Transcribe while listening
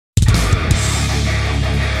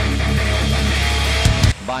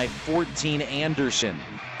by 14, Anderson.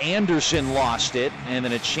 Anderson lost it, and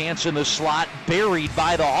then a chance in the slot buried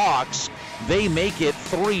by the Hawks. They make it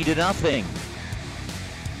 3-0.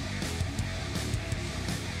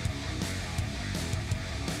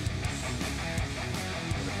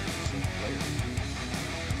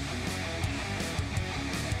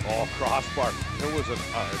 Oh, crossbar. There was a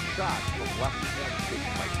shot from left hand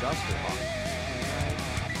taken by Duster.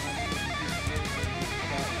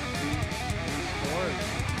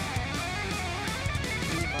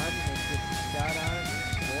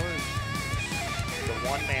 The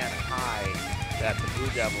one-man high that the Blue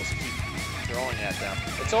Devils keep throwing at them.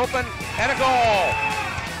 It's open and a goal.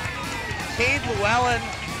 Cade Llewellyn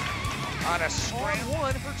on a straight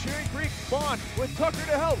one for Cherry Creek. Bond with Tucker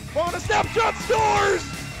to help. Bond a snapshot, scores!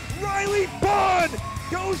 Riley Bond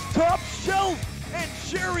goes top shelf, and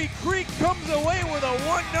Cherry Creek comes away with a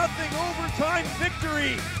 1-0 overtime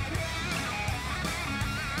victory.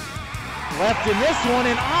 Left in this one,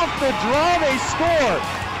 and off the draw they score.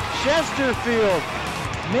 Chesterfield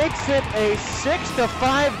makes it a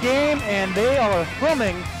 6-5 game, and they are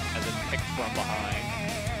humming. As it picked from behind,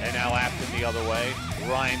 and now Afton the other way.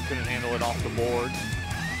 Ryan couldn't handle it off the board.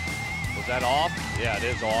 Was that off? Yeah, it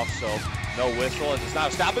is off, so no whistle. As it's now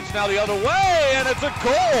stoppage, now the other way, and it's a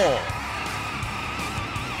goal.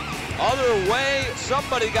 Other way,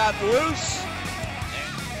 somebody got loose.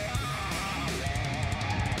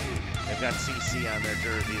 They've got CC on their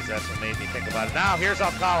jerseys. That's what made me think about it. Now here's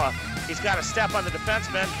Alcala. He's got a step on the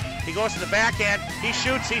defenseman. He goes to the backhand. He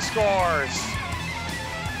shoots. He scores.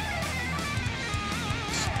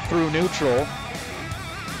 Through neutral.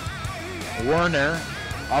 Werner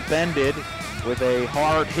upended with a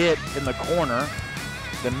hard hit in the corner.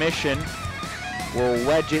 The Mission will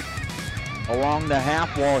wedge it along the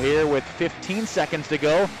half wall here with 15 seconds to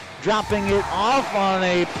go. Dropping it off on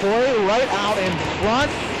a play right out in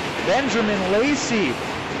front. Benjamin Lacey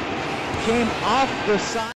came off the side.